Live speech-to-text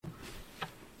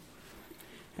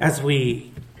as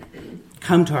we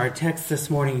come to our text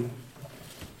this morning.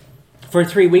 For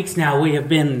 3 weeks now, we have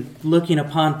been looking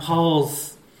upon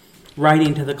Paul's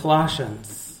writing to the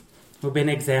Colossians. We've been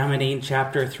examining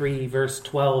chapter 3, verse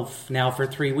 12 now for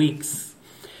 3 weeks.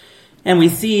 And we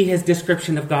see his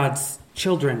description of God's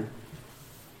children.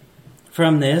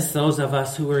 From this, those of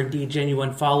us who are indeed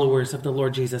genuine followers of the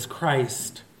Lord Jesus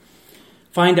Christ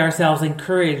find ourselves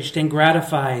encouraged and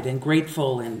gratified and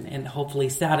grateful and hopefully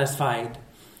satisfied.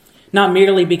 Not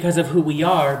merely because of who we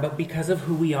are, but because of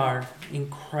who we are in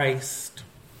Christ.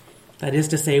 That is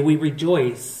to say, we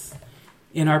rejoice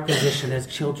in our position as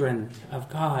children of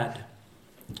God.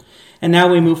 And now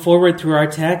we move forward through our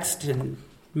text and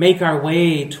make our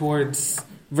way towards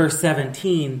verse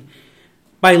 17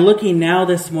 by looking now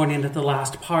this morning at the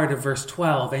last part of verse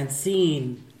 12 and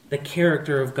seeing the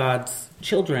character of God's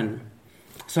children.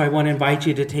 So I want to invite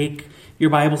you to take your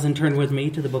Bibles and turn with me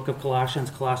to the book of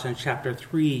Colossians chapter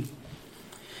 3.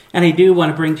 And I do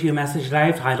want to bring to you a message that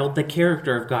I've titled, The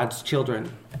Character of God's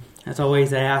Children. As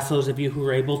always, I ask those of you who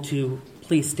are able to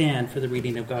please stand for the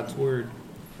reading of God's Word.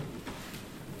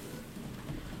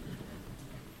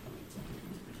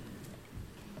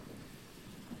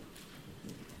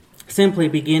 Simply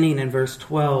beginning in verse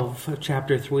 12 of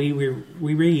chapter 3,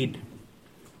 we read,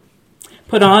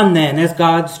 Put on then, as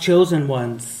God's chosen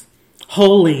ones,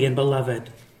 holy and beloved,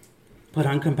 put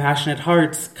on compassionate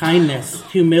hearts, kindness,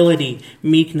 humility,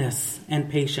 meekness, and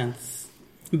patience,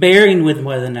 bearing with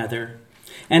one another.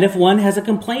 And if one has a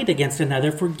complaint against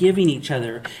another, forgiving each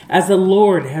other, as the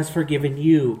Lord has forgiven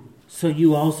you, so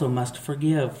you also must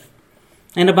forgive.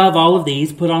 And above all of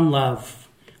these, put on love,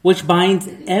 which binds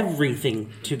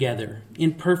everything together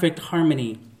in perfect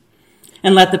harmony.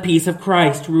 And let the peace of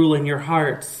Christ rule in your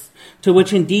hearts, to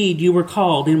which indeed you were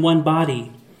called in one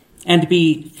body, and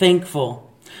be thankful.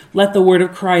 Let the word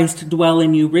of Christ dwell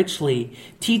in you richly,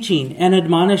 teaching and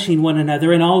admonishing one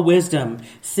another in all wisdom,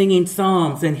 singing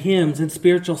psalms and hymns and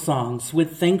spiritual songs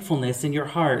with thankfulness in your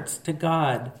hearts to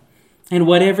God. And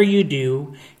whatever you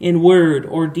do, in word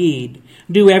or deed,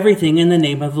 do everything in the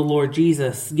name of the Lord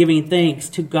Jesus, giving thanks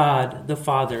to God the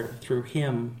Father through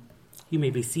him. You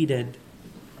may be seated.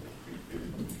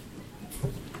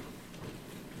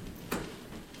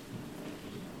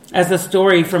 As the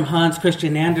story from Hans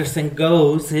Christian Andersen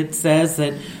goes, it says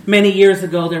that many years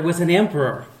ago there was an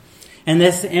emperor, and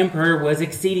this emperor was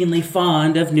exceedingly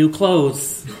fond of new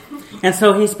clothes. And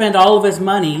so he spent all of his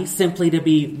money simply to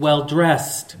be well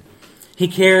dressed. He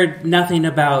cared nothing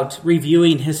about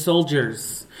reviewing his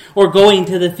soldiers, or going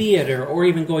to the theater, or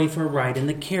even going for a ride in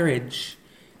the carriage.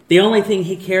 The only thing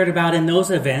he cared about in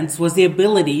those events was the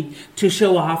ability to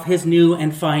show off his new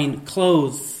and fine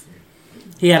clothes.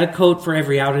 He had a coat for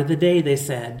every hour of the day, they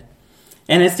said.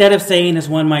 And instead of saying, as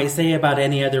one might say about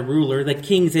any other ruler, the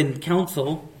king's in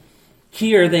council,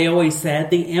 here they always said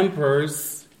the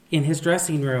emperor's in his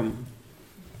dressing room.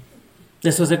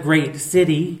 This was a great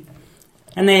city,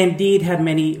 and they indeed had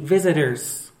many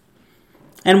visitors.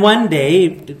 And one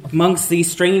day, amongst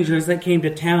these strangers that came to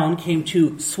town, came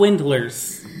two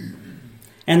swindlers.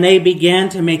 And they began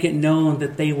to make it known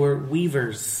that they were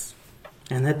weavers,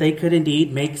 and that they could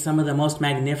indeed make some of the most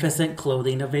magnificent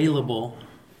clothing available.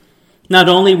 Not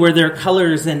only were their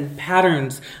colors and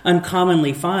patterns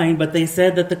uncommonly fine, but they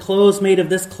said that the clothes made of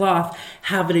this cloth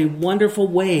have a wonderful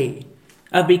way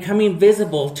of becoming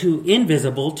invisible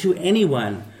to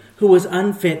anyone who was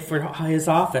unfit for his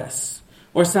office,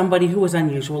 or somebody who was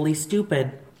unusually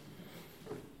stupid.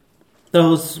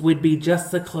 Those would be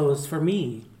just the clothes for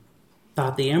me,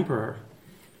 thought the emperor.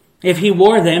 If he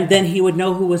wore them, then he would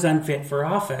know who was unfit for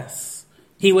office.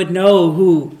 He would know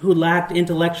who lacked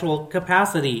intellectual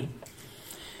capacity.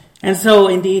 And so,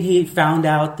 indeed, he found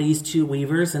out these two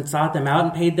weavers and sought them out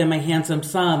and paid them a handsome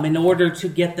sum in order to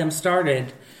get them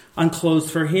started on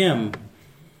clothes for him.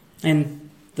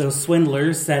 And those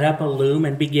swindlers set up a loom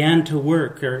and began to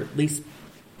work, or at least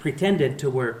pretended to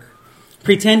work,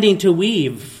 pretending to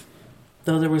weave,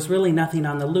 though there was really nothing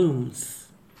on the looms.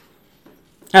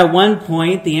 At one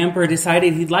point, the emperor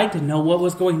decided he'd like to know what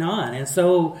was going on. And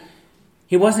so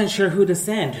he wasn't sure who to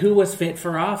send, who was fit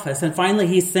for office. And finally,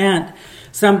 he sent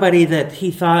somebody that he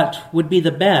thought would be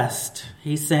the best.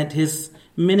 He sent his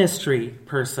ministry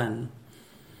person.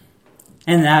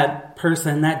 And that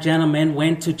person, that gentleman,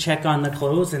 went to check on the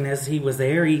clothes. And as he was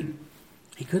there, he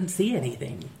couldn't see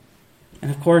anything.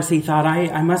 And of course, he thought,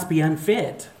 I must be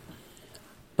unfit.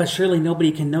 But surely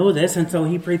nobody can know this. And so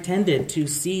he pretended to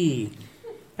see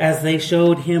as they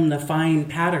showed him the fine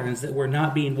patterns that were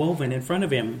not being woven in front of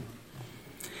him.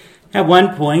 At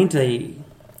one point,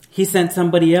 he sent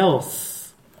somebody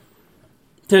else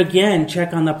to again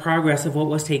check on the progress of what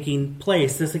was taking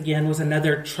place. This again was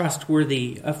another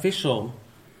trustworthy official.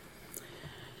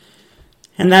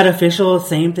 And that official,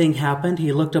 same thing happened.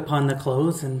 He looked upon the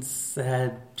clothes and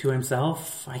said to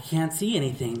himself, I can't see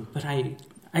anything, but I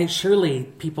surely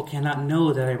people cannot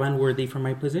know that I'm unworthy for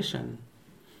my position.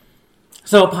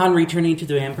 So upon returning to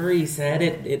the emperor, he said,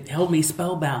 it held me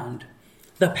spellbound.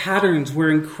 The patterns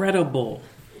were incredible,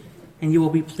 and you will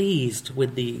be pleased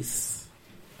with these.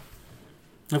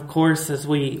 Of course, as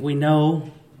we know,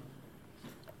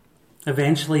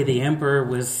 eventually the emperor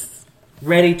was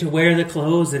ready to wear the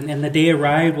clothes, and the day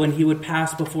arrived when he would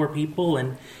pass before people.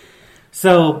 And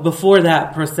so before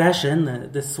that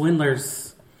procession, the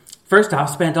swindlers, first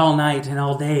off, spent all night and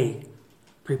all day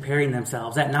preparing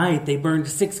themselves. At night, they burned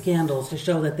 6 candles to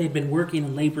show that they'd been working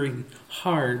and laboring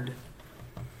hard.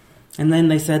 And then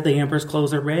they said the emperor's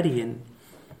clothes are ready. And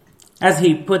as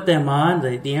he put them on,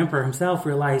 the emperor himself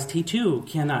realized he too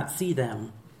cannot see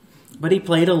them. But he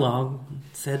played along,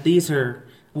 said, these are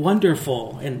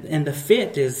wonderful, and the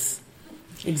fit is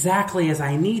exactly as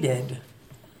I needed.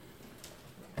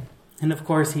 And of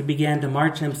course, he began to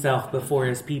march himself before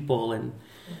his people, and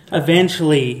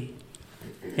eventually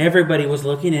everybody was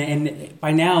looking, and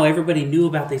by now everybody knew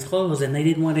about these clothes, and they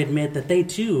didn't want to admit that they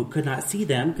too could not see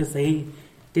them because they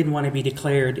didn't want to be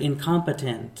declared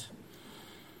incompetent.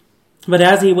 But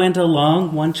as he went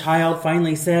along, one child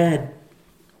finally said,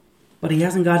 but he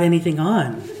hasn't got anything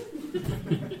on.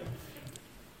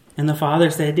 And the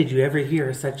father said, did you ever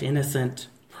hear such innocent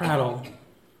prattle?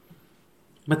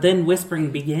 But then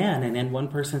whispering began, and then one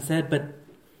person said, but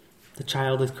the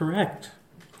child is correct.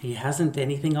 He hasn't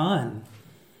anything on.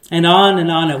 And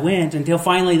on it went until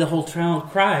finally the whole town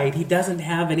cried, he doesn't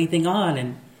have anything on.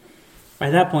 And by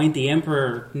that point, the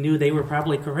emperor knew they were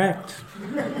probably correct.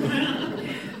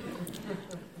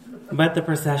 But the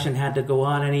procession had to go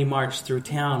on, and he marched through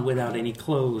town without any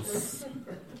clothes.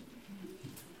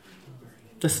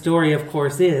 The story, of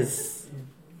course, is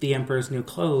the emperor's new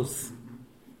clothes.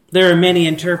 There are many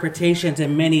interpretations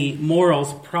and many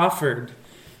morals proffered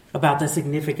about the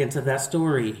significance of that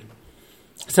story.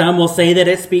 Some will say that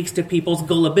it speaks to people's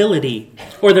gullibility,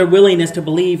 or their willingness to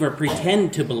believe, or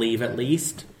pretend to believe at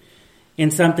least,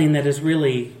 in something that is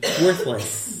really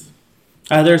worthless.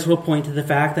 Others will point to the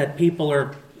fact that people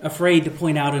are afraid to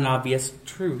point out an obvious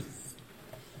truth.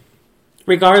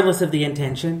 Regardless of the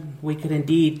intention, we could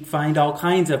indeed find all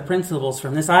kinds of principles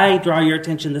from this. I draw your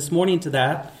attention this morning to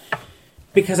that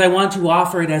because I want to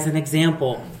offer it as an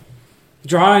example,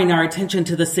 drawing our attention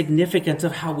to the significance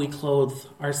of how we clothe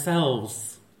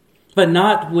ourselves, but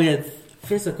not with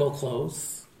physical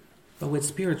clothes, but with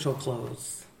spiritual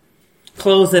clothes.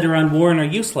 Clothes that are unworn are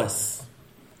useless.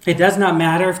 It does not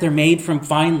matter if they're made from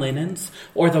fine linens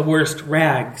or the worst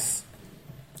rags.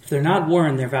 If they're not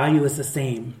worn, their value is the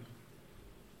same.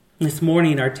 This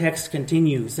morning, our text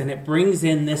continues, and it brings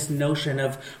in this notion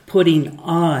of putting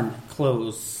on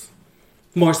clothes.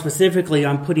 More specifically,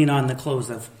 on putting on the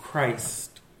clothes of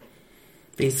Christ.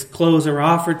 These clothes are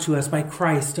offered to us by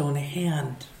Christ's own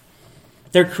hand.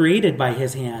 They're created by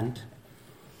his hand.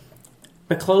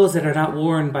 But clothes that are not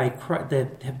worn by Christ,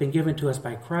 that have been given to us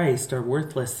by Christ, are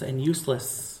worthless and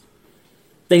useless.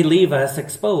 They leave us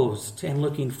exposed and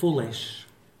looking foolish.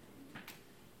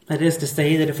 That is to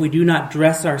say that if we do not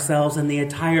dress ourselves in the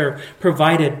attire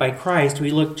provided by Christ, we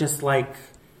look just like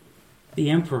the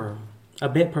emperor, a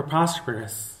bit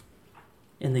preposterous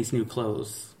in these new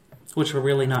clothes, which are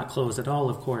really not clothes at all,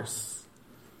 of course.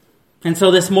 And so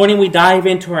this morning we dive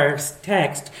into our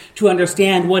text to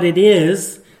understand what it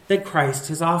is that Christ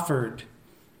has offered.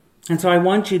 And so I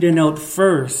want you to note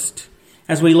first,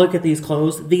 as we look at these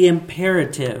clothes, the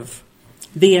imperative.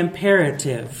 The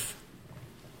imperative.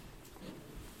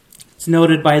 It's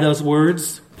noted by those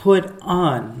words, put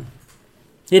on.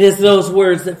 It is those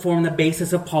words that form the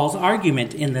basis of Paul's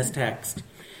argument in this text.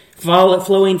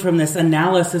 Flowing from this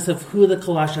analysis of who the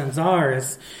Colossians are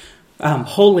as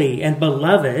holy and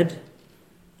beloved,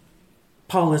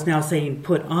 Paul is now saying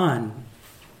put on.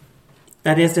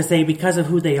 That is to say, because of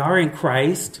who they are in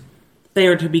Christ, they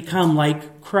are to become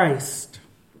like Christ.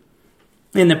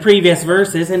 In the previous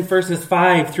verses, in verses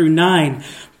 5 through 9,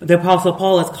 the Apostle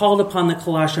Paul has called upon the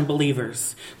Colossian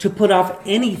believers to put off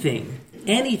anything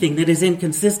that is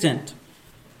inconsistent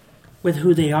with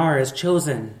who they are as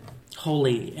chosen,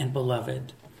 holy, and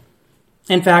beloved.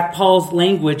 In fact, Paul's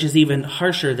language is even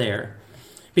harsher there,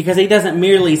 because he doesn't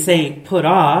merely say put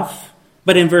off,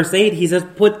 but in verse 8 he says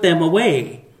put them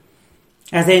away,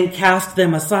 as in cast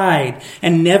them aside,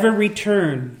 and never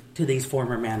return to these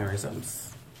former mannerisms.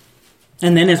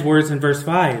 And then his words in verse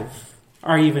 5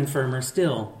 are even firmer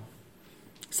still.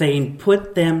 saying,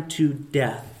 put them to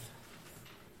death.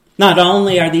 Not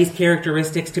only are these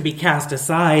characteristics to be cast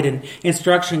aside and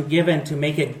instruction given to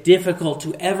make it difficult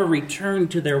to ever return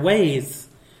to their ways,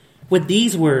 with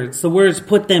these words, the words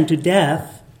put them to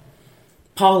death,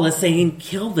 Paul is saying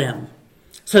kill them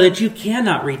so that you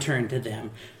cannot return to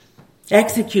them.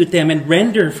 Execute them and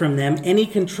render from them any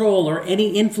control or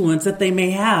any influence that they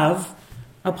may have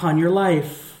upon your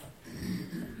life.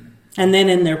 And then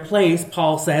in their place,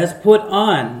 Paul says, put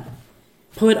on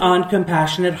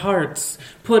compassionate hearts,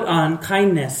 put on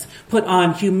kindness, put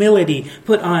on humility,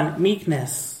 put on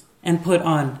meekness, and put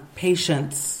on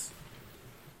patience.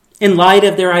 In light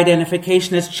of their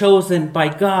identification as chosen by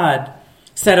God,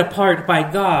 set apart by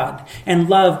God, and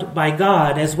loved by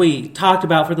God, as we talked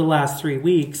about for the last 3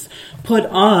 weeks, put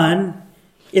on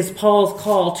is Paul's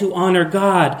call to honor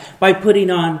God by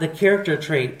putting on the character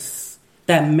traits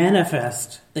that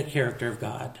manifest the character of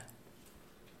God.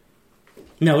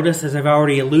 Notice, as I've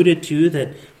already alluded to,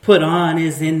 that put on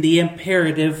is in the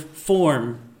imperative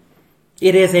form.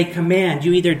 It is a command.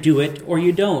 You either do it or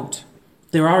you don't.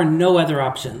 There are no other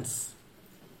options.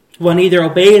 One either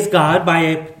obeys God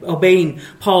by obeying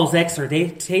Paul's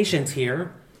exhortations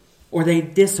here, or they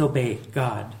disobey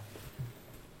God.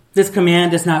 This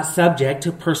command is not subject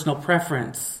to personal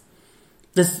preference.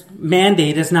 This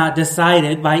mandate is not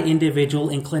decided by individual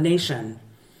inclination.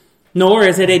 Nor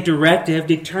is it a directive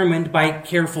determined by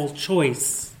careful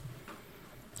choice.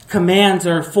 Commands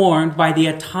are formed by the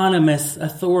autonomous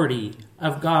authority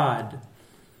of God.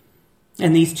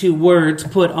 And these two words,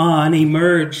 put on,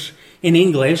 emerge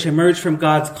from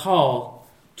God's call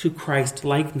to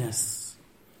Christ-likeness.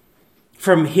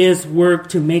 From his work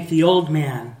to make the old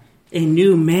man a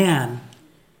new man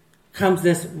comes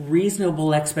this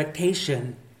reasonable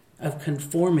expectation of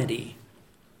conformity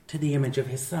to the image of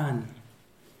his Son.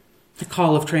 The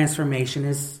call of transformation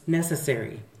is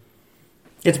necessary.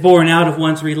 It's born out of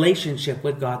one's relationship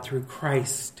with God through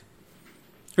Christ.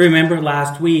 Remember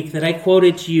last week that I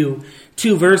quoted to you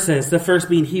 2 verses, the first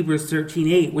being Hebrews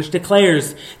 13:8, which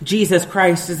declares Jesus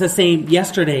Christ is the same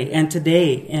yesterday and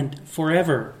today and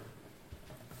forever.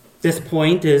 This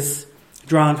point is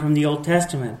drawn from the Old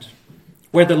Testament,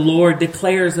 where the Lord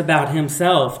declares about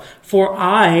himself, "For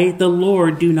I, the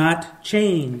Lord, do not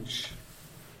change."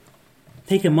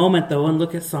 Take a moment, though, and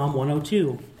look at Psalm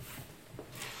 102.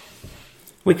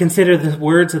 We consider the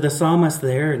words of the psalmist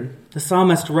there, and the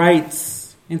psalmist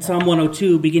writes in Psalm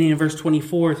 102, beginning in verse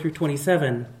 24 through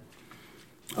 27,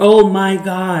 "O my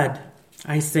God,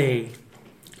 I say,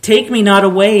 take me not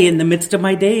away in the midst of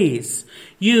my days,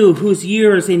 you whose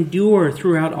years endure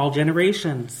throughout all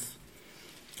generations.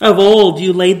 Of old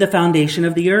you laid the foundation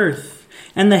of the earth,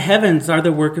 and the heavens are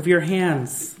the work of your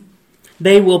hands.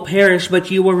 They will perish,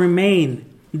 but you will remain.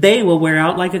 They will wear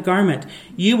out like a garment.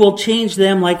 You will change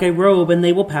them like a robe, and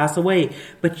they will pass away.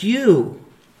 But you,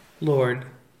 Lord,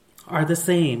 are the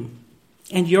same,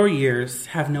 and your years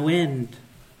have no end."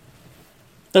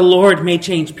 The Lord may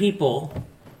change people,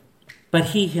 but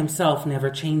he himself never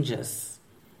changes.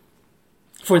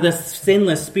 For the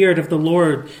sinless Spirit of the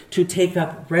Lord to take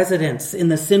up residence in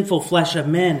the sinful flesh of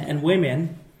men and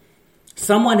women,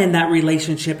 someone in that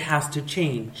relationship has to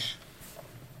change.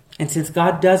 And since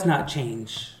God does not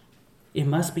change, it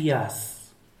must be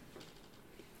us.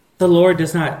 The Lord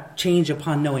does not change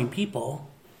upon knowing people,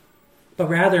 but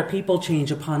rather people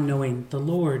change upon knowing the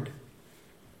Lord.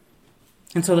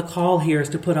 And so the call here is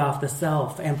to put off the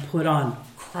self and put on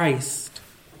Christ.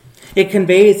 It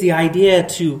conveys the idea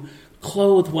to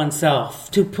clothe oneself,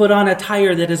 to put on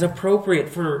attire that is appropriate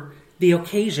for the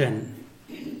occasion.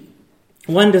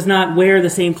 One does not wear the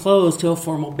same clothes to a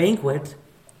formal banquet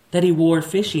that he wore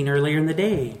fishing earlier in the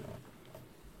day.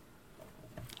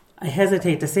 I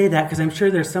hesitate to say that because I'm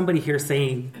sure there's somebody here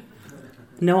saying,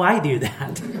 "No, I do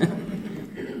that."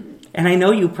 And I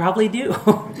know you probably do.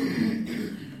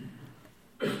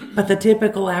 But the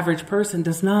typical average person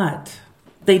does not.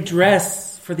 They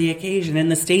dress for the occasion, and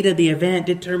the state of the event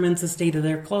determines the state of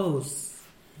their clothes.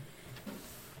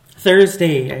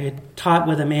 Thursday, I had taught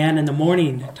with a man in the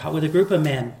morning, taught with a group of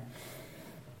men.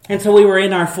 And so we were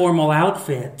in our formal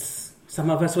outfits, some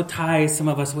of us with ties, some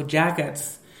of us with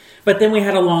jackets. But then we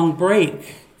had a long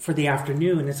break for the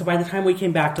afternoon. And so by the time we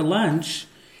came back to lunch,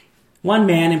 one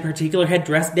man in particular had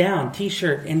dressed down,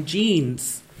 t-shirt and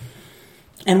jeans.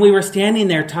 And we were standing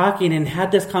there talking and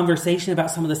had this conversation about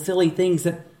some of the silly things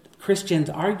that Christians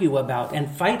argue about and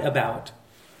fight about.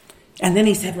 And then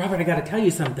he said, "Robert, I got to tell you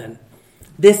something.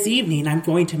 This evening I'm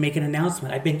going to make an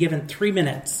announcement. I've been given 3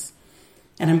 minutes.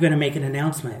 And I'm going to make an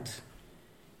announcement."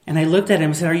 And I looked at him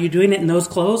and said, "Are you doing it in those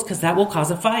clothes? Because that will cause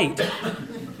a fight."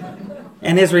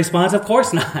 And his response, of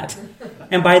course not.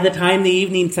 And by the time the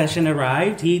evening session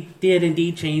arrived, he did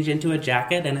indeed change into a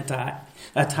jacket and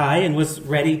a tie and was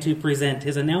ready to present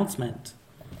his announcement.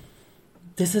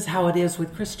 This is how it is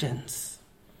with Christians.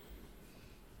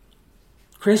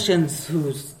 Christians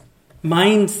whose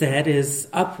mindset is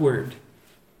upward,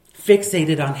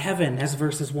 fixated on heaven, as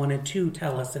verses 1 and 2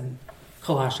 tell us in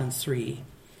Colossians 3.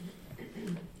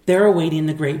 They're awaiting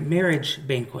the great marriage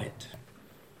banquet.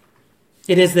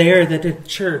 It is there that the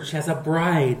church, as a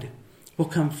bride, will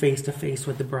come face to face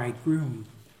with the bridegroom.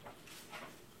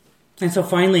 And so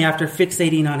finally, after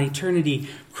fixating on eternity,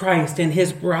 Christ and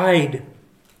his bride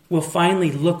will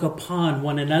finally look upon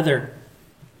one another.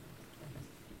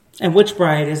 And which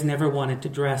bride has never wanted to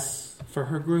dress for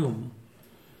her groom?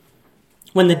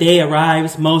 When the day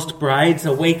arrives, most brides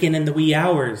awaken in the wee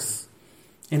hours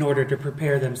in order to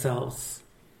prepare themselves.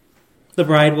 The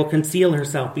bride will conceal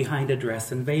herself behind a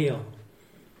dress and veil.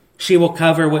 She will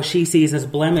cover what she sees as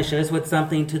blemishes with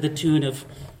something to the tune of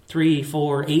 3,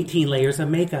 4, 18 layers of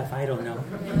makeup. I don't know.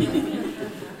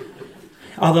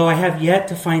 Although I have yet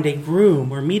to find a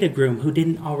groom or meet a groom who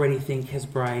didn't already think his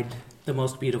bride the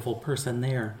most beautiful person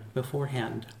there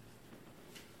beforehand.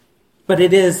 But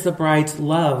it is the bride's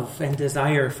love and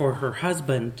desire for her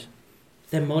husband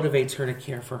that motivates her to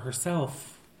care for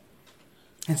herself.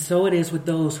 And so it is with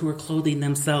those who are clothing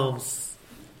themselves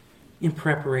in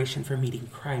preparation for meeting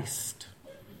Christ.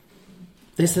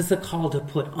 This is the call to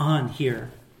put on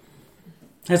here.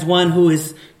 As one who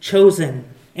is chosen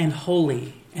and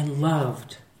holy and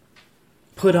loved,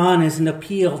 put on is an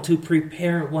appeal to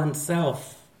prepare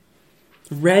oneself,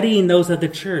 readying those of the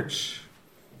church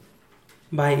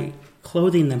by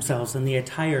clothing themselves in the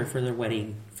attire for their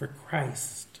wedding for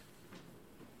Christ.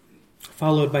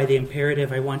 Followed by the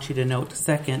imperative, I want you to note,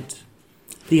 second,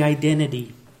 the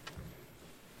identity.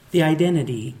 The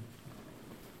identity.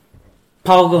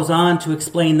 Paul goes on to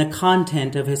explain the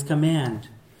content of his command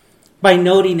by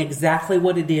noting exactly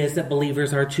what it is that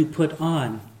believers are to put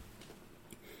on.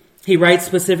 He writes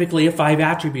specifically of 5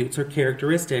 attributes or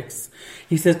characteristics.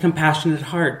 He says compassionate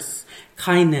hearts,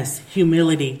 kindness,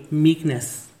 humility,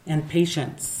 meekness, and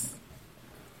patience.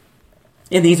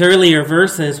 In these earlier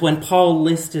verses, when Paul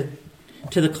listed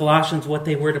to the Colossians what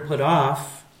they were to put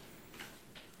off,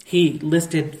 he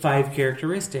listed 5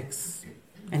 characteristics.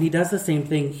 And he does the same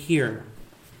thing here.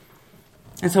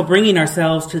 And so bringing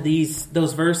ourselves to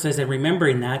those verses and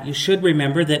remembering that, you should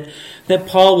remember that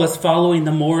Paul was following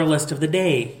the moralist of the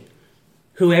day,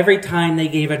 who every time they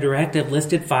gave a directive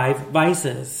listed 5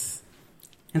 vices.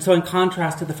 And so in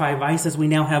contrast to the 5 vices, we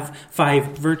now have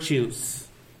 5 virtues.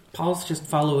 Paul's just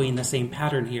following the same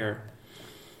pattern here.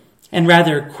 And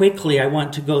rather quickly, I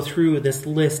want to go through this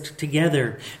list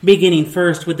together, beginning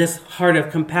first with this heart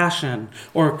of compassion,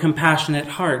 or compassionate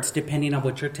hearts, depending on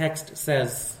what your text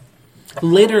says.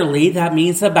 Literally, that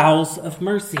means the bowels of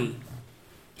mercy.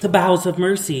 The bowels of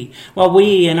mercy. While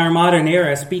we in our modern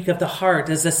era speak of the heart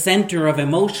as the center of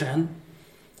emotion,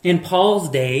 in Paul's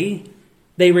day,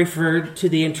 they referred to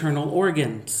the internal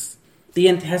organs, the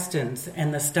intestines,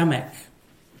 and the stomach.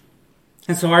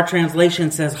 And so our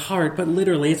translation says heart, but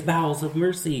literally it's bowels of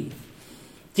mercy.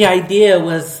 The idea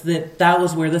was that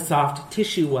was where the soft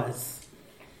tissue was.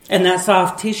 And that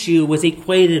soft tissue was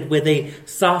equated with a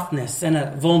softness and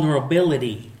a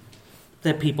vulnerability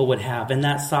that people would have. And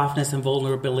that softness and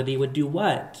vulnerability would do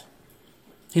what?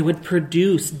 It would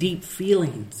produce deep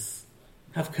feelings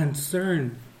of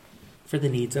concern for the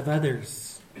needs of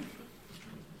others.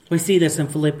 We see this in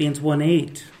Philippians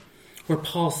 1:8, where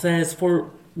Paul says,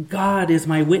 "For God is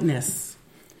my witness,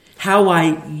 how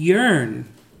I yearn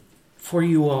for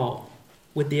you all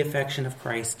with the affection of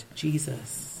Christ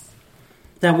Jesus."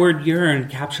 That word yearn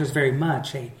captures very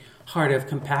much a heart of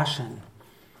compassion.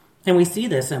 And we see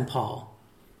this in Paul.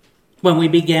 When we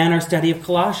began our study of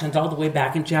Colossians all the way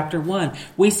back in chapter 1,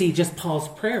 we see just Paul's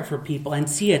prayer for people and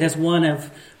see it as one of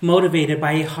motivated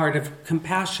by a heart of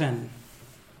compassion.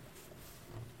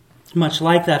 Much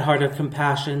like that heart of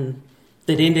compassion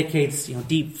that indicates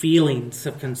deep feelings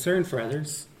of concern for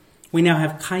others, we now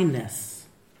have kindness.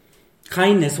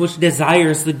 Kindness which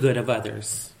desires the good of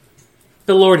others.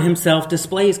 The Lord himself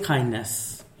displays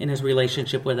kindness in his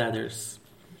relationship with others.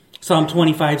 Psalm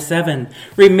 25:7,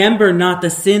 "Remember not the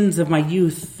sins of my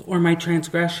youth or my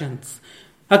transgressions.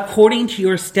 According to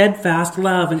your steadfast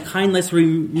love and kindness,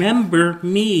 remember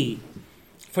me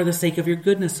for the sake of your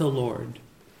goodness, O Lord."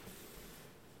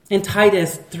 In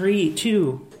Titus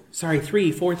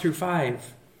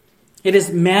 3:4-5, it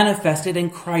is manifested in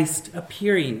Christ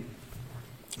appearing.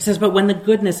 It says, "But when the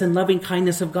goodness and loving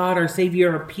kindness of God our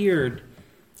Savior appeared,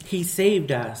 he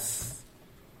saved us."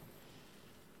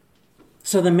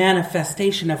 So the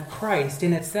manifestation of Christ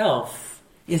in itself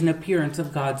is an appearance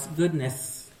of God's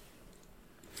goodness.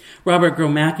 Robert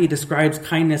Gromacki describes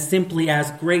kindness simply as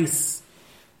grace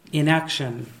in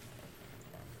action.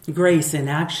 Grace in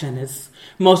action is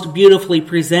most beautifully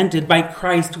presented by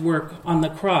Christ's work on the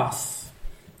cross,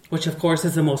 which of course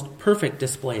is the most perfect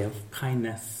display of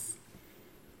kindness.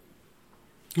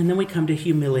 And then we come to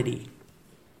humility.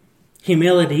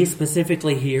 Humility,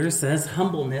 specifically here, says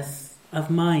humbleness of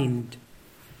mind.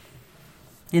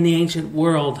 In the ancient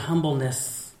world,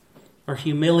 humbleness or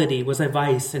humility was a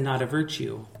vice and not a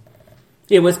virtue.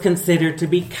 It was considered to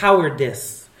be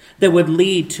cowardice that would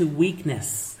lead to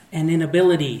weakness and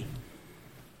inability.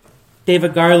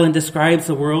 David Garland describes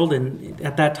the world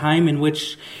at that time in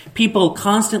which people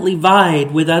constantly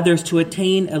vied with others to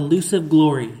attain elusive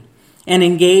glory and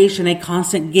engaged in a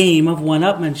constant game of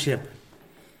one-upmanship.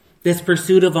 This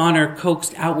pursuit of honor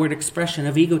coaxed outward expression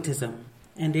of egotism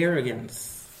and arrogance.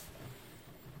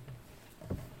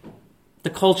 The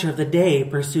culture of the day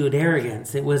pursued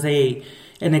arrogance. It was an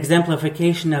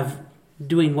exemplification of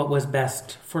doing what was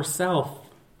best for self.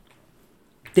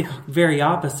 The very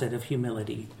opposite of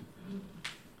humility.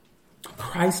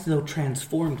 Christ, though,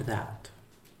 transformed that.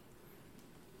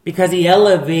 Because he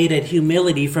elevated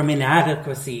humility from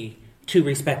inadequacy to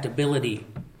respectability.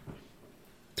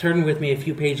 Turn with me a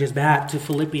few pages back to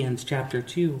Philippians chapter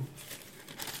 2.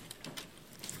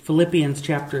 Philippians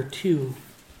chapter 2.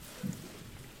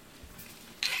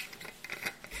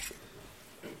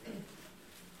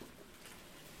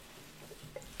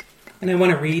 And I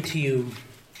want to read to you.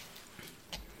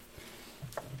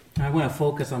 I want to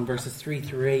focus on verses 3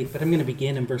 through 8, but I'm going to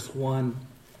begin in verse 1.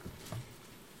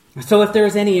 So if there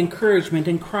is any encouragement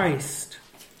in Christ,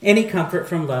 any comfort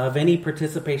from love, any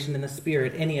participation in the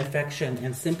Spirit, any affection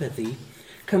and sympathy,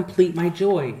 complete my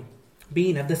joy,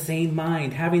 being of the same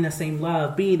mind, having the same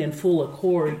love, being in full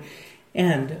accord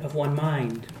and of one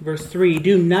mind. Verse 3,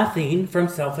 do nothing from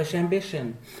selfish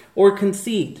ambition or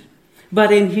conceit, but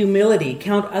in humility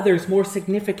count others more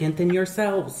significant than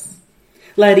yourselves.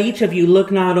 Let each of you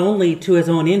look not only to his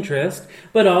own interest,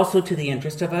 but also to the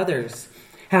interest of others.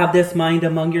 Have this mind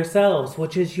among yourselves,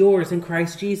 which is yours in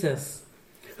Christ Jesus,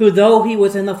 who though he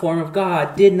was in the form of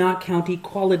God, did not count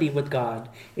equality with God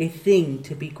a thing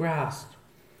to be grasped,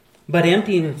 but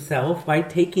emptying himself by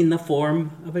taking the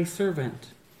form of a servant,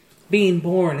 being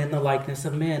born in the likeness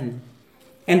of men,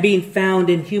 and being found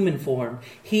in human form,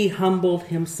 he humbled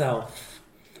himself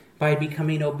by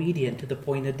becoming obedient to the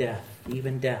point of death,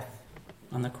 even death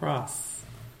on the cross.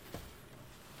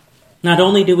 Not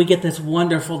only do we get this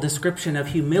wonderful description of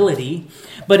humility,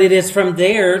 but it is from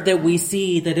there that we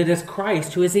see that it is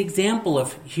Christ who is the example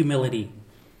of humility.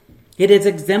 It is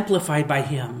exemplified by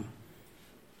him.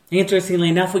 Interestingly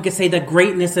enough, we could say the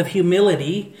greatness of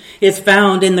humility is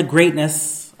found in the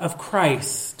greatness of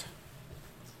Christ.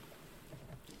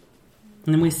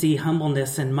 And then we see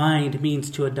humbleness in mind means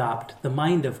to adopt the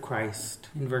mind of Christ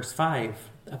in verse 5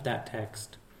 of that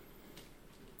text.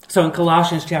 So in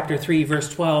Colossians chapter 3,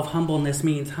 verse 12, humbleness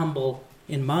means humble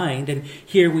in mind. And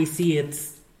here we see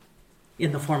it's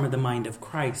in the form of the mind of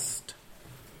Christ.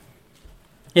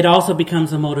 It also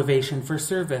becomes a motivation for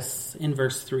service in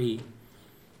verse 3.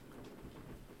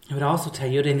 I would also tell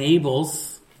you it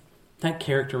enables that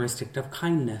characteristic of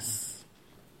kindness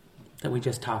that we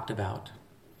just talked about.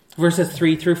 Verses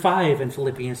 3 through 5 in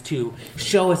Philippians 2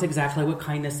 show us exactly what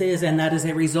kindness is, and that is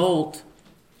a result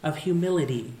of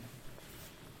humility.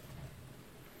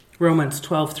 Romans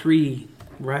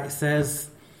 12:3 says,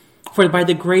 for by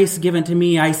the grace given to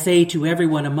me, I say to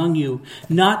everyone among you,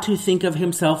 not to think of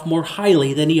himself more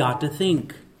highly than he ought to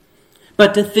think,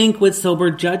 but to think with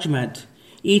sober judgment,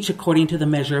 each according to the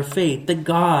measure of faith that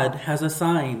God has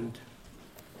assigned.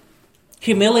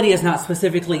 Humility is not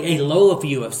specifically a low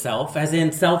view of self, as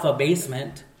in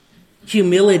self-abasement.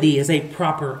 Humility is a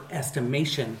proper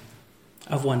estimation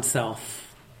of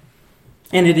oneself.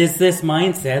 And it is this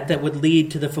mindset that would lead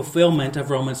to the fulfillment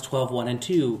of Romans 12:1 and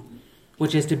 2,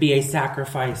 which is to be a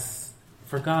sacrifice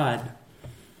for God.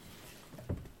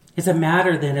 It's a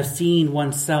matter then of seeing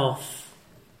oneself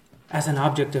as an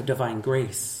object of divine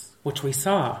grace, which we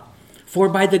saw. For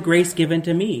by the grace given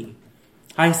to me,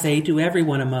 I say to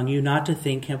everyone among you not to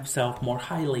think himself more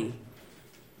highly.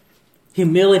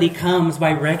 Humility comes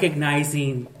by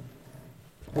recognizing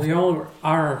we all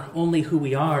are only who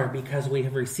we are because we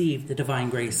have received the divine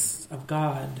grace of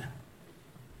God.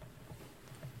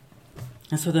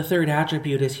 And so the third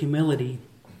attribute is humility.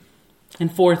 And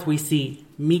fourth, we see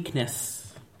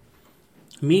meekness.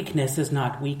 Meekness is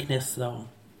not weakness, though.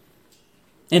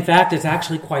 In fact, it's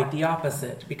actually quite the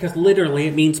opposite, because literally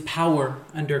it means power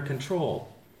under control.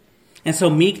 And so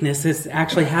meekness is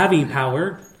actually having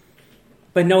power,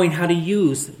 but knowing how to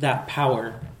use that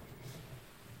power.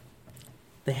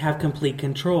 They have complete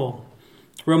control.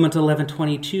 Romans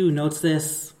 11:22 notes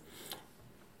this.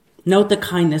 Note the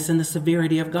kindness and the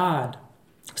severity of God.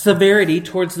 Severity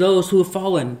towards those who have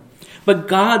fallen, but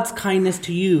God's kindness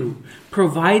to you,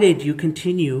 provided you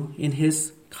continue in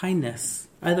his kindness.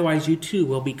 Otherwise, you too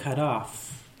will be cut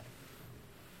off.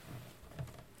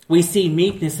 We see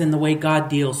meekness in the way God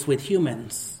deals with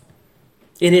humans.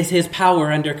 It is his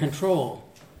power under control.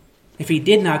 If he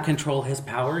did not control his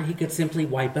power, he could simply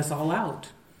wipe us all out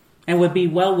and would be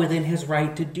well within his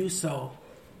right to do so.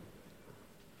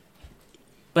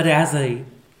 But as an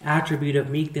attribute of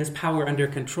meekness, power under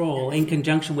control, in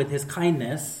conjunction with his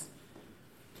kindness,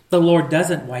 the Lord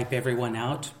doesn't wipe everyone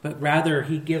out, but rather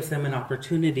he gives them an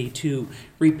opportunity to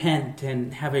repent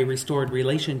and have a restored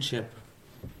relationship.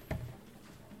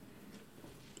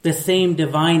 The same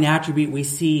divine attribute we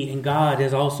see in God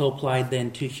is also applied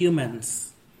then to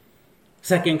humans.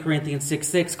 2 Corinthians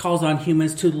 6:6 calls on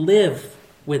humans to live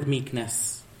with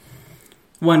meekness.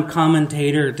 One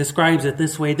commentator describes it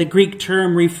this way: the Greek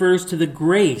term refers to the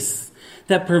grace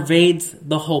that pervades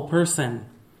the whole person,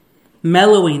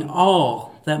 mellowing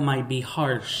all that might be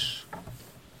harsh.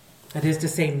 That is to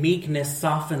say, meekness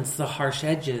softens the harsh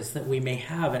edges that we may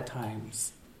have at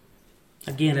times.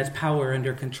 Again, it's power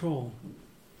under control.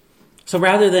 So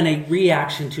rather than a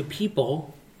reaction to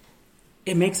people,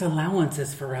 it makes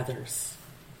allowances for others.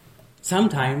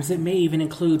 Sometimes it may even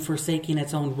include forsaking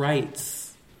its own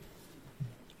rights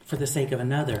for the sake of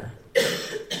another.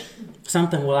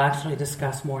 Something we'll actually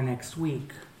discuss more next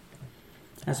week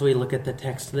as we look at the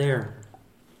text there.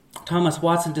 Thomas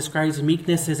Watson describes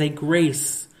meekness as a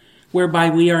grace whereby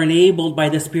we are enabled by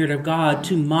the Spirit of God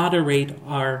to moderate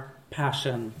our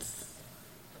passions.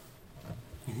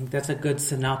 I think that's a good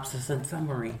synopsis and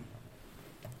summary.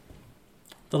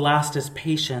 The last is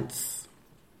patience.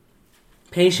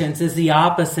 Patience is the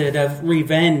opposite of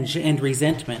revenge and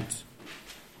resentment.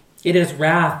 It is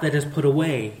wrath that is put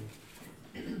away.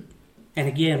 And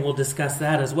again, we'll discuss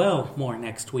that as well more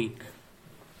next week.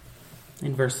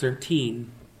 In verse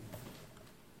 13.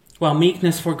 While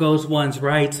meekness forgoes one's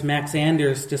rights, Max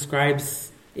Anders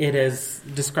describes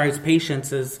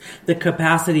patience as the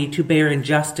capacity to bear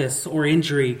injustice or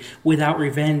injury without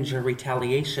revenge or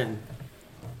retaliation.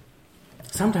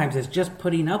 Sometimes it's just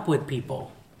putting up with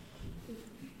people.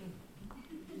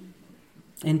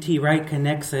 N.T. Wright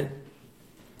connects it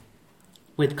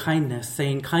with kindness,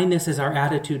 saying kindness is our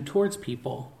attitude towards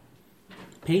people.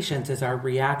 Patience is our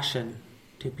reaction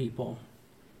to people.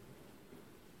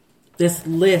 This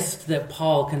list that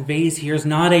Paul conveys here is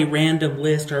not a random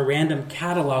list or a random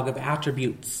catalog of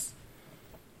attributes.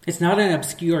 It's not an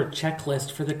obscure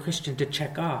checklist for the Christian to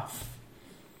check off.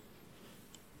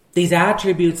 These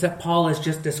attributes that Paul has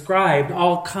just described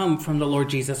all come from the Lord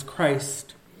Jesus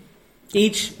Christ.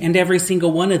 Each and every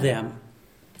single one of them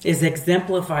is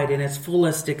exemplified in its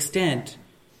fullest extent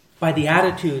by the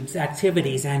attitudes,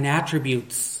 activities, and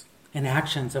attributes and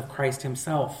actions of Christ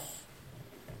himself.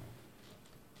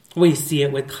 We see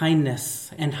it with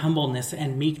kindness and humbleness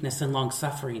and meekness and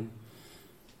long-suffering.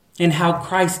 And how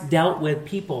Christ dealt with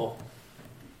people,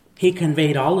 he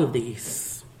conveyed all of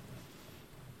these.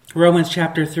 Romans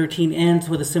chapter 13 ends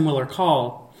with a similar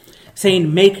call,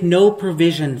 saying, make no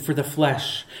provision for the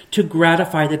flesh to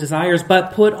gratify the desires,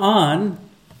 but put on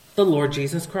the Lord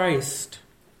Jesus Christ.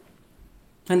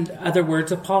 And other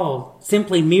words of Paul,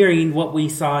 simply mirroring what we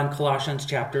saw in Colossians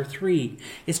chapter 3.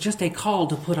 It's just a call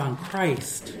to put on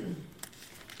Christ.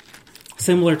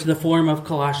 Similar to the form of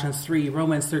Colossians 3,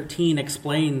 Romans 13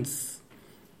 explains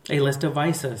a list of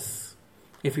vices,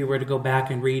 if you were to go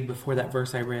back and read before that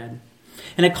verse I read.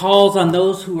 And it calls on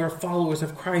those who are followers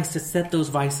of Christ to set those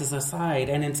vices aside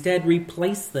and instead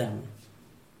replace them.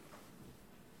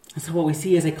 And so what we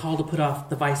see is a call to put off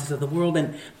the vices of the world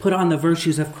and put on the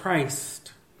virtues of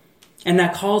Christ. And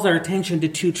that calls our attention to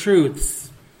two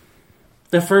truths.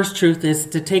 The first truth is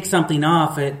to take something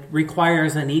off, it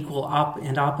requires an equal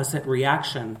and opposite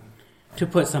reaction to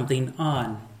put something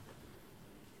on.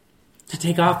 To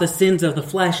take off the sins of the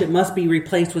flesh, it must be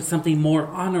replaced with something more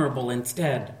honorable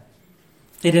instead.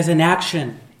 It is an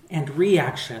action and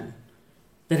reaction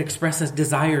that expresses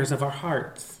desires of our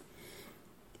hearts.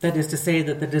 That is to say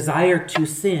that the desire to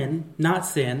sin, not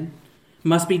sin,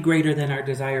 must be greater than our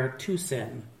desire to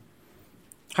sin.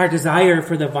 Our desire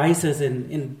for the vices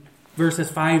in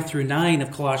verses 5 through 9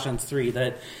 of Colossians 3,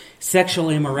 the sexual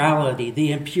immorality,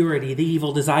 the impurity, the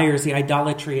evil desires, the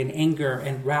idolatry and anger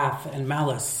and wrath and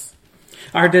malice.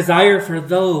 Our desire for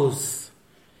those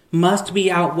must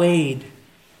be outweighed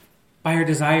by our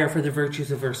desire for the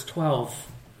virtues of verse 12,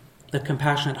 the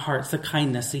compassionate hearts, the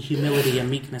kindness, the humility and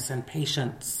meekness and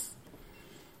patience.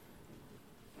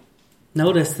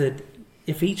 Notice that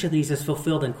if each of these is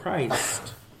fulfilled in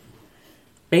Christ,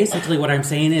 basically what I'm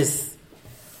saying is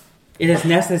it is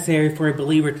necessary for a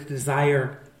believer to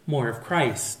desire more of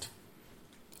Christ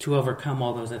to overcome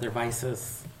all those other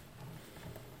vices.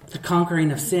 The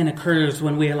conquering of sin occurs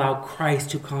when we allow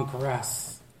Christ to conquer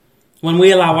us. When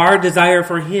we allow our desire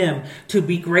for him to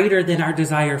be greater than our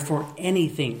desire for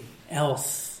anything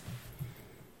else.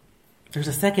 There's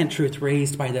a second truth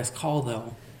raised by this call,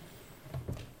 though.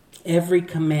 Every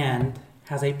command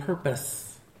has a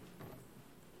purpose.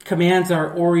 Commands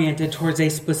are oriented towards a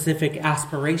specific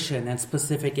aspiration and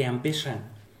specific ambition.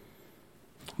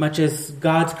 Much as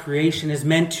God's creation is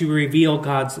meant to reveal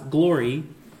God's glory,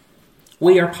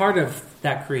 we are part of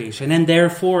that creation, and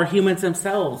therefore humans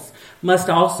themselves must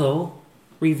also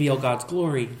reveal God's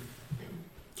glory.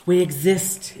 We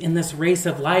exist in this race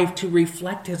of life to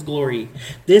reflect his glory.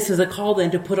 This is a call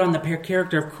then to put on the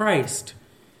character of Christ,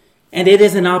 and it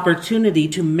is an opportunity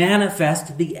to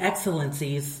manifest the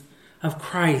excellencies of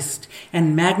Christ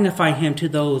and magnify him to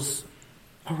those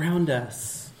around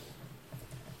us.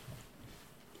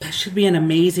 That should be an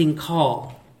amazing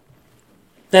call.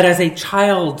 That as a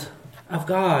child of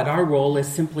God, our role is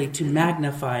simply to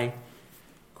magnify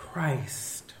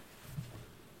Christ.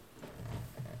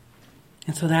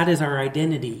 And so that is our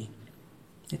identity.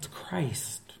 It's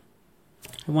Christ.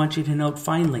 I want you to note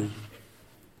finally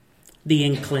the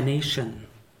inclination.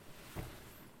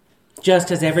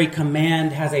 Just as every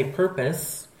command has a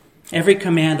purpose, every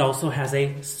command also has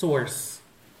a source.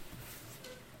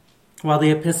 While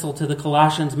the epistle to the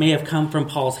Colossians may have come from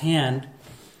Paul's hand,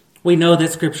 we know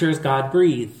that Scripture is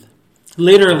God-breathed.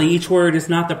 Literally, each word is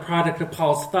not the product of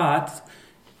Paul's thoughts,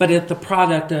 but it's the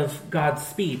product of God's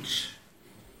speech.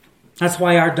 That's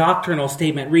why our doctrinal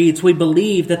statement reads, we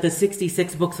believe that the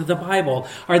 66 books of the Bible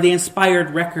are the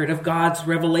inspired record of God's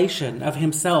revelation of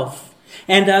himself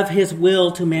and of his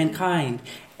will to mankind,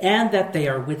 and that they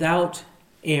are without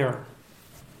error.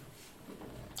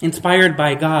 Inspired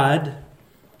by God,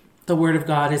 the Word of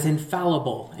God is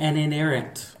infallible and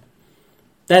inerrant.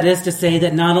 That is to say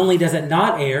that not only does it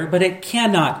not err, but it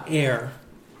cannot err,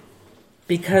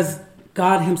 because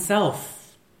God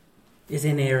himself is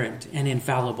inerrant and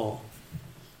infallible.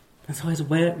 And so his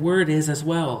word is as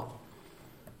well.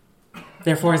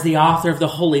 Therefore, as the author of the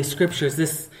Holy Scriptures,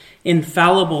 this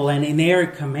infallible and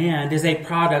inerrant command is a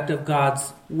product of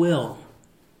God's will.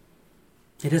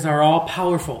 It is our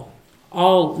all-powerful,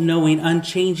 all-knowing,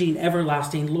 unchanging,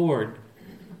 everlasting Lord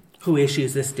who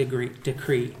issues this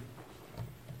decree.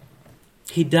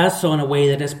 He does so in a way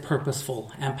that is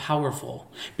purposeful and powerful,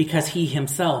 because he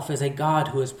himself is a God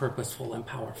who is purposeful and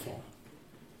powerful.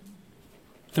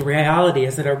 The reality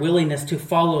is that our willingness to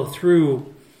follow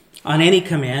through on any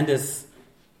command is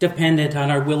dependent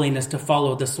on our willingness to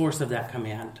follow the source of that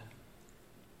command.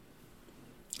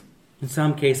 In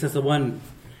some cases, the one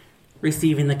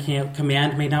receiving the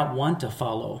command may not want to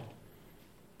follow.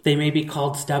 They may be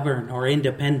called stubborn or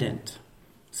independent.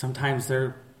 Sometimes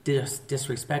they're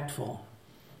disrespectful.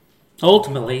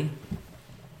 Ultimately,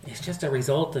 it's just a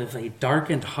result of a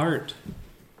darkened heart,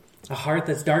 a heart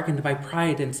that's darkened by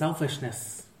pride and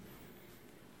selfishness.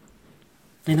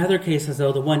 In other cases,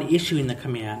 though, the one issuing the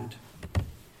command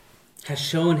has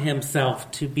shown himself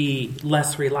to be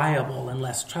less reliable and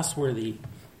less trustworthy,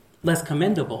 less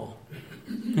commendable,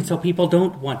 and so people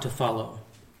don't want to follow.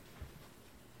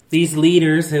 These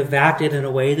leaders have acted in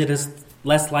a way that is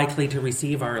less likely to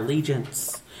receive our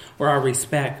allegiance or our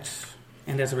respect,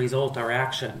 and as a result, our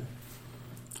action.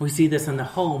 We see this in the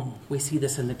home, we see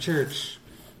this in the church,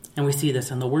 and we see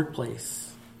this in the workplace.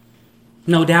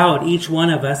 No doubt each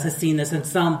one of us has seen this in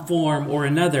some form or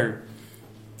another.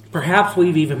 Perhaps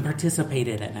we've even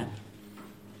participated in it,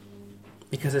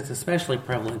 because it's especially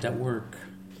prevalent at work.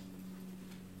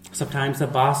 Sometimes the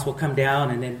boss will come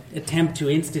down and attempt to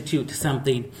institute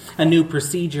something, a new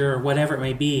procedure or whatever it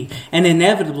may be, and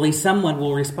inevitably someone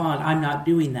will respond, "I'm not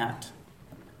doing that."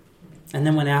 And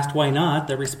then when asked why not,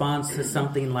 the response is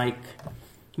something like,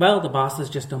 "Well, the boss is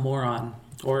just a moron,"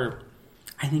 or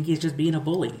 "I think he's just being a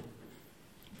bully,"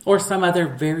 or some other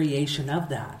variation of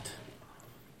that.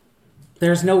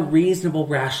 There's no reasonable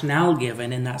rationale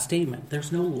given in that statement.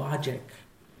 There's no logic.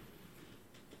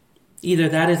 Either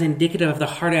that is indicative of the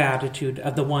heart attitude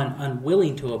of the one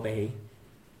unwilling to obey,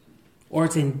 or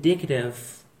it's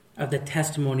indicative of the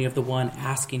testimony of the one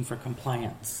asking for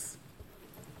compliance.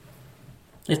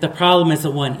 If the problem is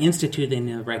the one instituting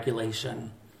the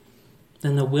regulation,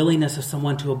 then the willingness of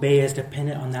someone to obey is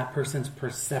dependent on that person's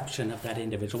perception of that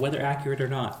individual, whether accurate or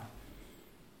not.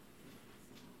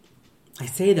 I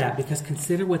say that because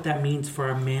consider what that means for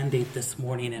our mandate this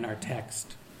morning in our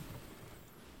text.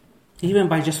 Even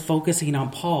by just focusing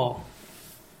on Paul,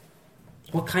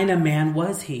 what kind of man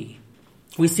was he?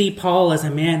 We see Paul as a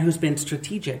man who's been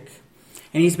strategic,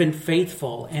 and he's been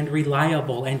faithful and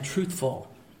reliable and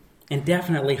truthful and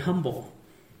definitely humble.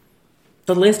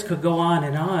 The list could go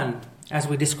on as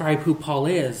we describe who Paul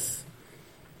is.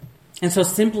 And so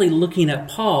simply looking at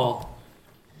Paul,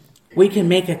 we can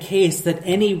make a case that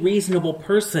any reasonable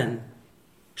person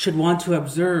should want to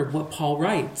observe what Paul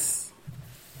writes.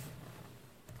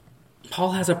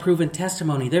 Paul has a proven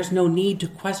testimony. There's no need to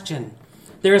question.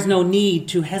 There is no need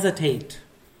to hesitate.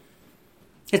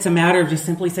 It's a matter of just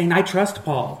simply saying, I trust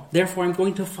Paul, therefore I'm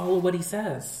going to follow what he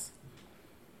says.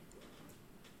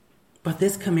 But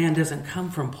this command doesn't come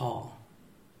from Paul.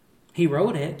 He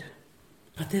wrote it,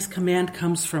 but this command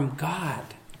comes from God.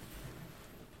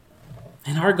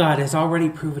 And our God has already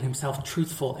proven himself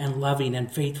truthful and loving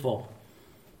and faithful.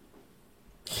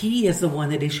 He is the one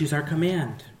that issues our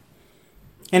command.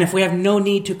 And if we have no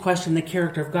need to question the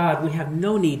character of God, we have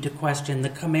no need to question the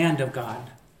command of God.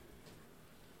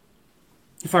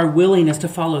 If our willingness to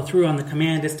follow through on the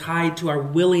command is tied to our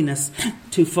willingness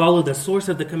to follow the source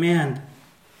of the command,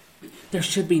 there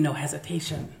should be no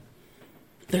hesitation.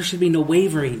 There should be no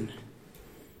wavering.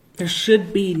 There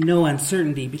should be no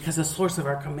uncertainty because the source of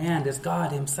our command is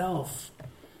God himself.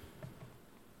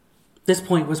 This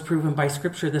point was proven by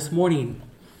Scripture this morning.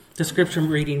 The Scripture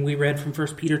reading we read from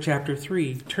 1 Peter chapter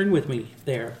 3. Turn with me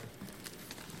there.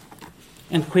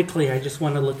 And quickly, I just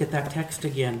want to look at that text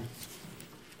again.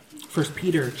 1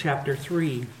 Peter chapter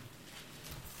 3.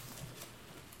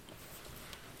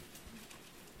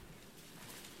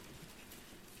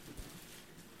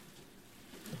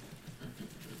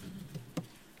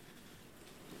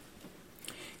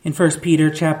 In 1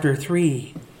 Peter chapter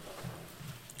 3,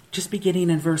 just beginning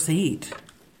in verse 8,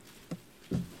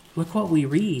 look what we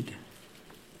read.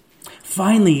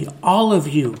 Finally, all of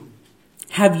you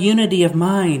have unity of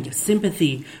mind,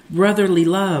 sympathy, brotherly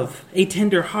love, a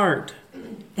tender heart,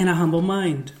 and a humble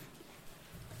mind.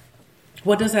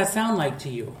 What does that sound like to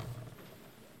you?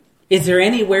 Is there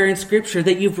anywhere in Scripture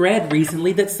that you've read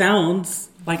recently that sounds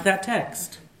like that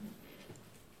text?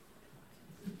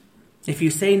 If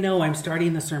you say no, I'm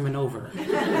starting the sermon over.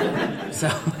 So,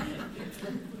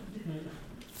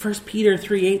 1 Peter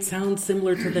 3:8 sounds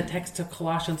similar to the text of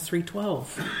Colossians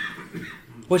 3:12,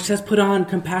 which says, put on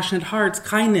compassionate hearts,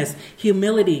 kindness,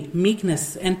 humility,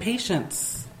 meekness, and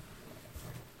patience.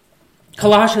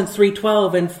 Colossians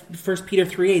 3:12 and 1 Peter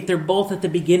 3:8, they're both at the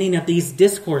beginning of these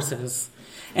discourses,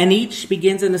 and each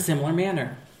begins in a similar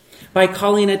manner, by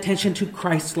calling attention to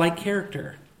Christ-like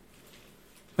character.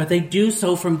 But they do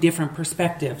so from different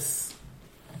perspectives.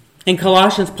 In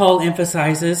Colossians, Paul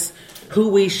emphasizes who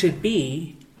we should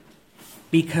be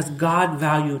because God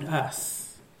valued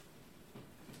us.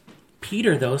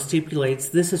 Peter, though, stipulates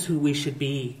this is who we should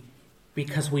be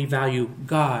because we value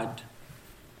God.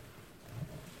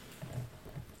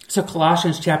 So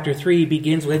Colossians chapter 3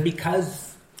 begins with,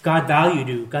 because God valued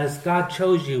you, because God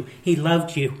chose you, he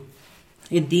loved you.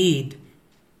 Indeed,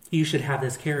 you should have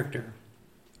this character.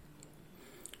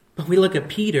 But we look at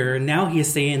Peter, and now he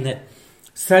is saying that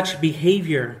such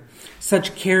behavior,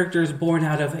 such character is born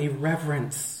out of a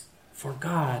reverence for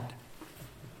God.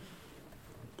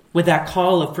 With that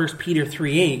call of 1 Peter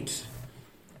 3:8,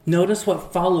 notice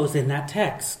what follows in that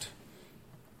text.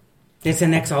 It's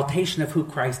an exaltation of who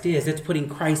Christ is. It's putting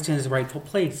Christ in his rightful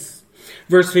place.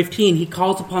 Verse 15, he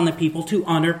calls upon the people to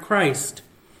honor Christ,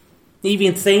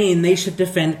 even saying they should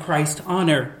defend Christ's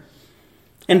honor.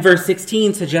 And verse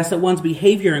 16 suggests that one's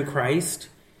behavior in Christ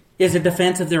is a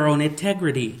defense of their own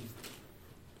integrity.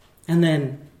 And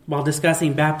then, while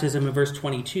discussing baptism in verse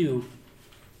 22,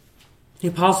 the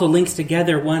apostle links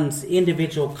together one's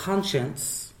individual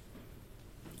conscience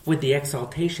with the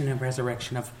exaltation and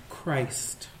resurrection of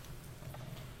Christ.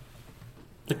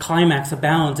 The climax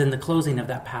abounds in the closing of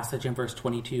that passage in verse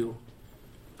 22,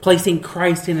 placing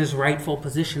Christ in his rightful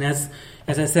position as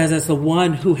it says, as the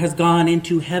one who has gone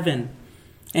into heaven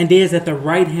and is at the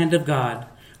right hand of God,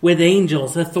 with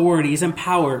angels, authorities, and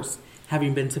powers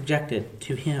having been subjected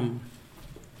to him.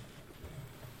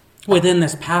 Within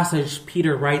this passage,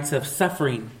 Peter writes of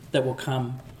suffering that will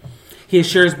come. He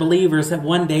assures believers that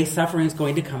one day suffering is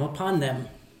going to come upon them.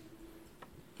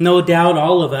 No doubt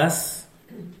all of us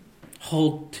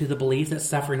hold to the belief that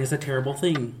suffering is a terrible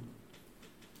thing.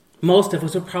 Most of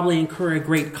us would probably incur a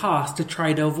great cost to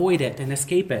try to avoid it and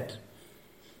escape it.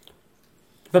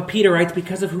 But Peter writes,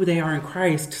 because of who they are in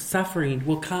Christ, suffering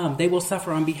will come. They will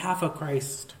suffer on behalf of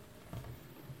Christ.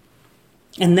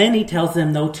 And then he tells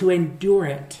them, though, to endure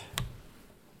it.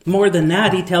 More than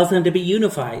that, he tells them to be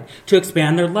unified, to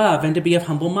expand their love, and to be of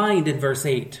humble mind in verse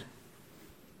 8.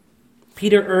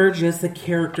 Peter urges the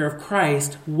character of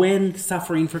Christ when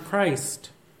suffering for Christ.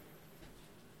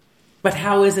 But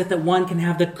how is it that one can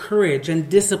have the courage and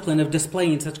discipline of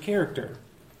displaying such character?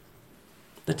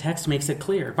 The text makes it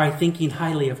clear: by thinking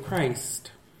highly of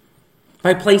Christ,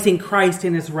 by placing Christ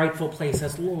in his rightful place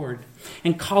as Lord,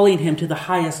 and calling him to the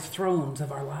highest thrones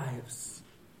of our lives.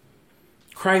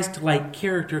 Christ-like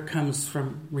character comes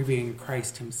from revering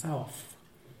Christ himself.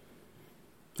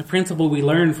 The principle we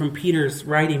learn from Peter's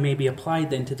writing may be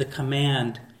applied then to the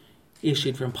command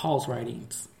issued from Paul's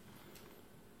writings.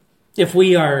 If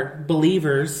we are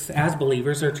believers, as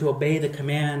believers, are to obey the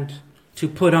command to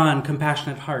put on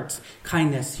compassionate hearts,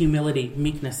 kindness, humility,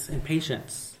 meekness, and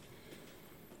patience,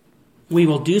 we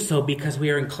will do so because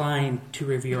we are inclined to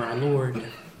revere our Lord.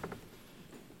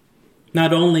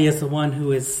 Not only is the one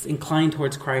who is inclined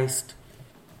towards Christ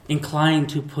inclined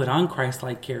to put on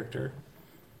Christ-like character,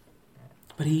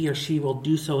 but he or she will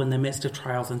do so in the midst of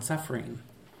trials and suffering.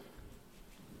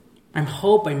 I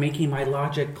hope by making my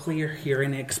logic clear here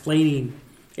and explaining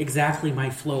exactly my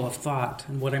flow of thought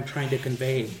and what I'm trying to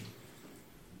convey.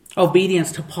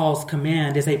 Obedience to Paul's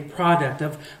command is a product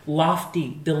of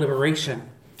lofty deliberation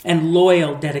and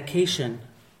loyal dedication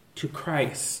to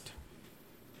Christ.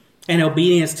 And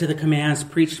obedience to the commands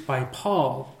preached by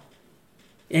Paul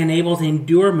enables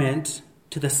endurement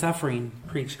to the suffering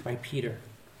preached by Peter.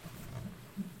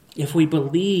 If we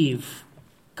believe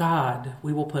God,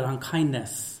 we will put on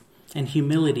kindness and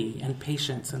humility and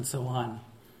patience and so on.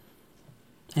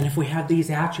 And if we have these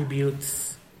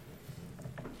attributes,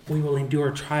 we will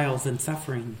endure trials and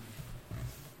suffering.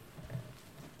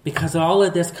 Because all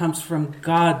of this comes from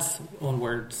God's own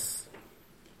words,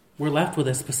 we're left with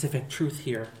a specific truth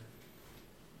here.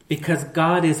 Because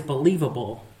God is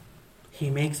believable, he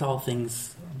makes all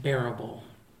things bearable.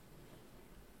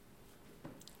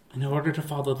 In order to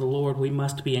follow the Lord, we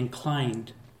must be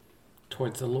inclined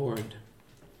towards the Lord.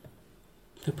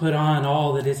 To put on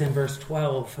all that is in verse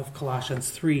 12 of Colossians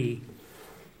 3,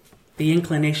 the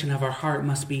inclination of our heart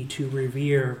must be to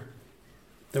revere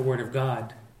the Word of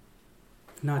God.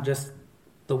 Not just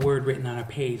the word written on a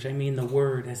page. I mean the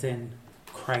Word as in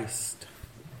Christ.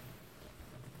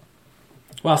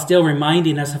 While still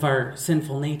reminding us of our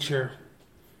sinful nature,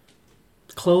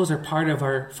 clothes are part of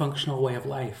our functional way of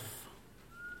life.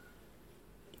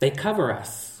 They cover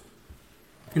us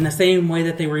in the same way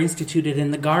that they were instituted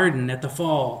in the garden at the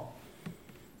fall.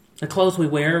 The clothes we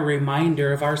wear are a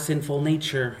reminder of our sinful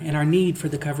nature and our need for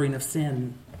the covering of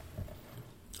sin.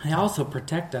 They also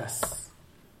protect us.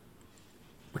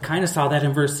 We kind of saw that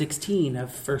in verse 16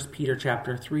 of 1 Peter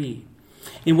chapter 3,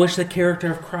 in which the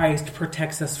character of Christ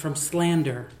protects us from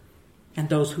slander and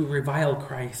those who revile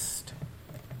Christ.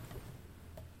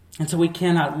 And so we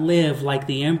cannot live like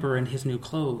the emperor in his new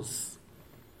clothes,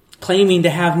 claiming to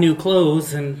have new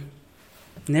clothes and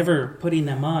never putting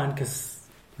them on because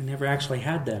we never actually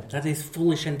had them. That is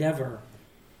foolish endeavor.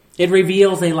 It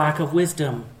reveals a lack of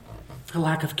wisdom, a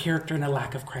lack of character, and a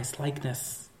lack of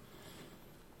Christ-likeness.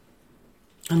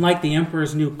 Unlike the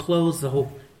emperor's new clothes,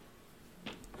 though,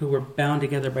 who were bound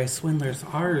together by swindlers,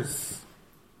 ours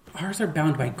are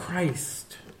bound by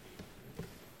Christ.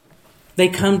 They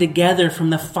come together from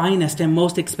the finest and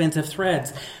most expensive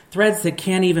threads that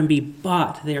can't even be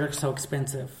bought. They are so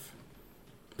expensive.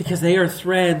 Because they are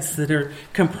threads that are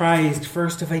comprised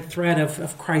first of a thread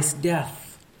of Christ's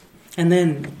death, and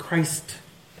then Christ's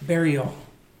burial,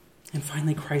 and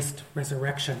finally Christ's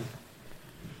resurrection.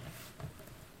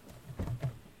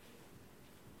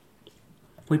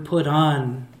 We put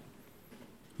on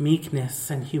meekness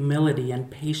and humility and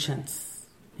patience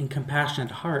and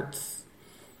compassionate hearts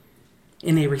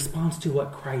in a response to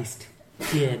what Christ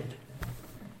did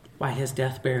by his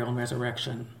death, burial, and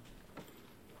resurrection.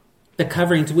 The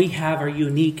coverings we have are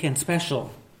unique and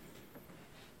special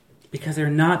because they're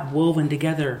not woven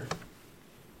together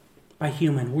by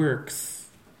human works.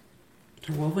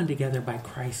 They're woven together by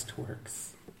Christ's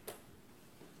works.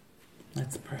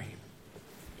 Let's pray.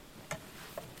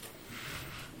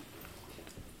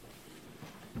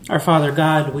 Our Father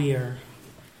God, we are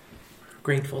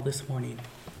grateful this morning.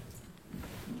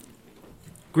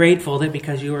 Grateful that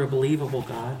because you are a believable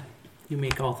God, you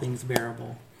make all things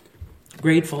bearable.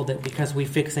 Grateful that because we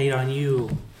fixate on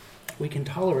you, we can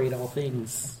tolerate all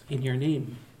things in your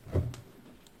name.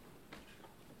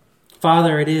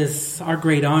 Father, it is our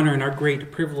great honor and our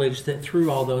great privilege that through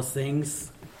all those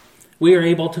things, we are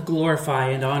able to glorify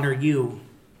and honor you.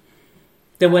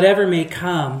 That whatever may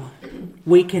come,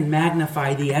 we can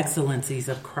magnify the excellencies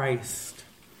of Christ.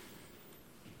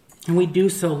 And we do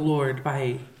so, Lord,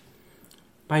 by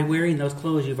by wearing those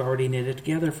clothes you've already knitted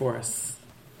together for us.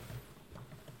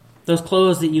 Those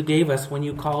clothes that you gave us when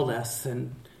you called us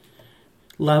and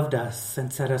loved us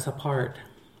and set us apart.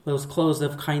 Those clothes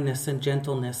of kindness and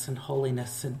gentleness and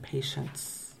holiness and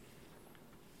patience.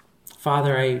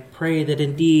 Father, I pray that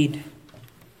indeed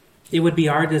it would be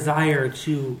our desire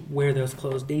to wear those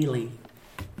clothes daily.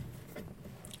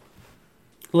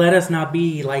 Let us not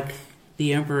be like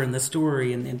the emperor in the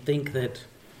story and think that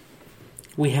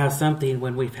we have something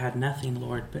when we've had nothing,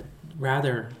 Lord, but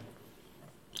rather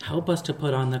help us to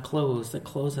put on the clothes that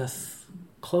clothe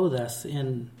us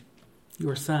in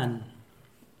your Son.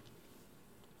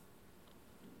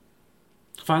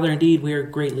 Father, indeed, we are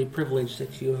greatly privileged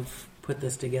that you have put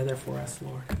this together for us,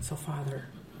 Lord. And so, Father,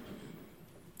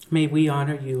 may we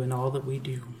honor you in all that we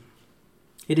do.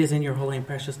 It is in your holy and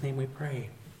precious name we pray.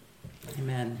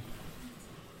 Amen.